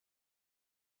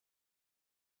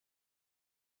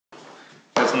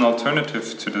as an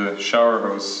alternative to the shower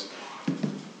hose,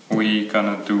 we're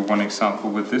gonna do one example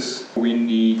with this. We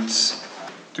need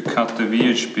to cut the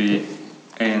VHB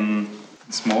in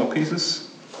small pieces.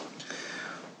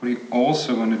 What we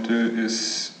also want to do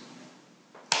is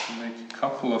make a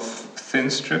couple of thin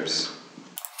strips.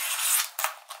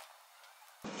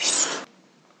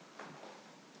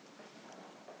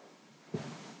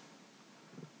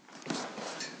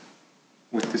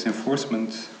 With this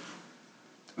reinforcement,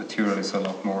 the material is a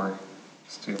lot more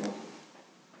stable,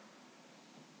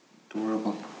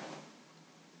 durable.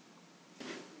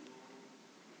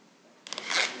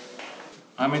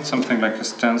 I made something like a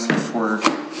stencil for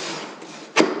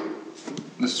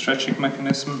the stretching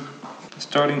mechanism. The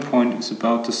starting point is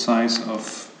about the size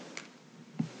of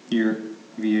your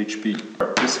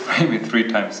VHB. This frame is 3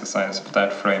 times the size of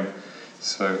that frame,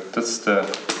 so that's the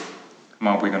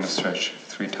amount we're going to stretch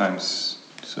 3 times.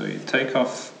 So you take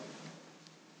off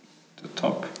the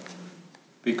top,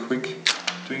 be quick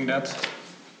doing that.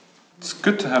 It's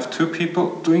good to have 2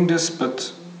 people doing this,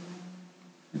 but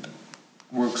it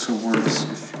works or works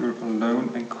if you're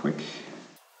alone and quick.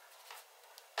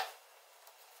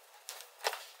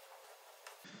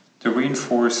 The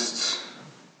reinforced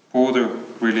border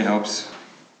really helps.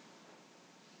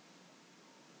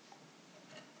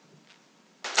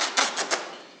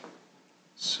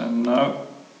 So now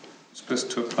it's best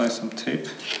to apply some tape.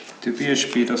 The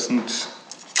VHB doesn't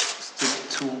stick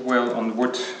too well on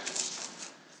wood.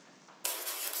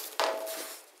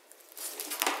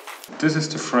 This is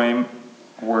the frame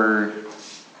where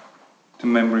the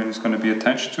membrane is going to be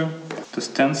attached to. The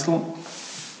stencil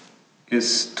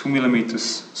is 2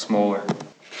 millimeters smaller.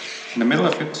 In the middle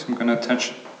of it, I'm going to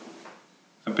attach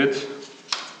a bit.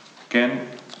 Again,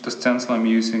 the stencil I'm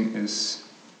using is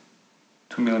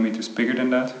 2 millimeters bigger than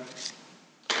that.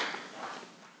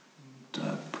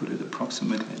 And put it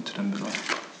approximately into the middle.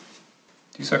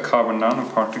 These are carbon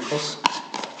nanoparticles.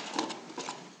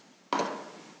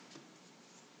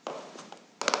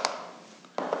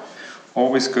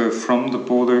 Always go from the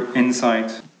border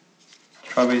inside.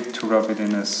 Try to rub it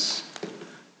in as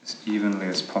evenly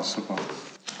as possible.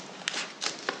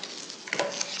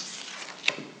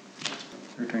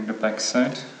 We're doing the back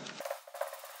side.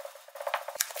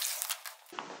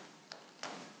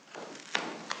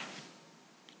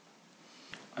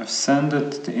 I've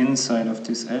sanded the inside of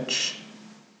this edge,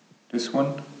 this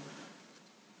one.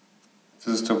 This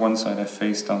is the one side I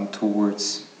face down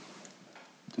towards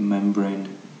the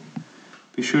membrane.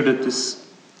 Be sure that this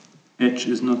edge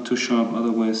is not too sharp,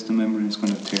 otherwise the membrane is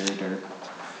going to tear there.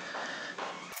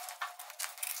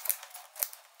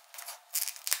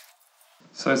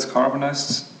 So it's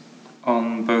carbonized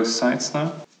on both sides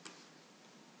now.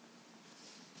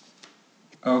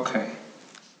 Okay.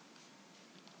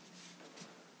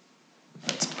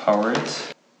 Let's power it.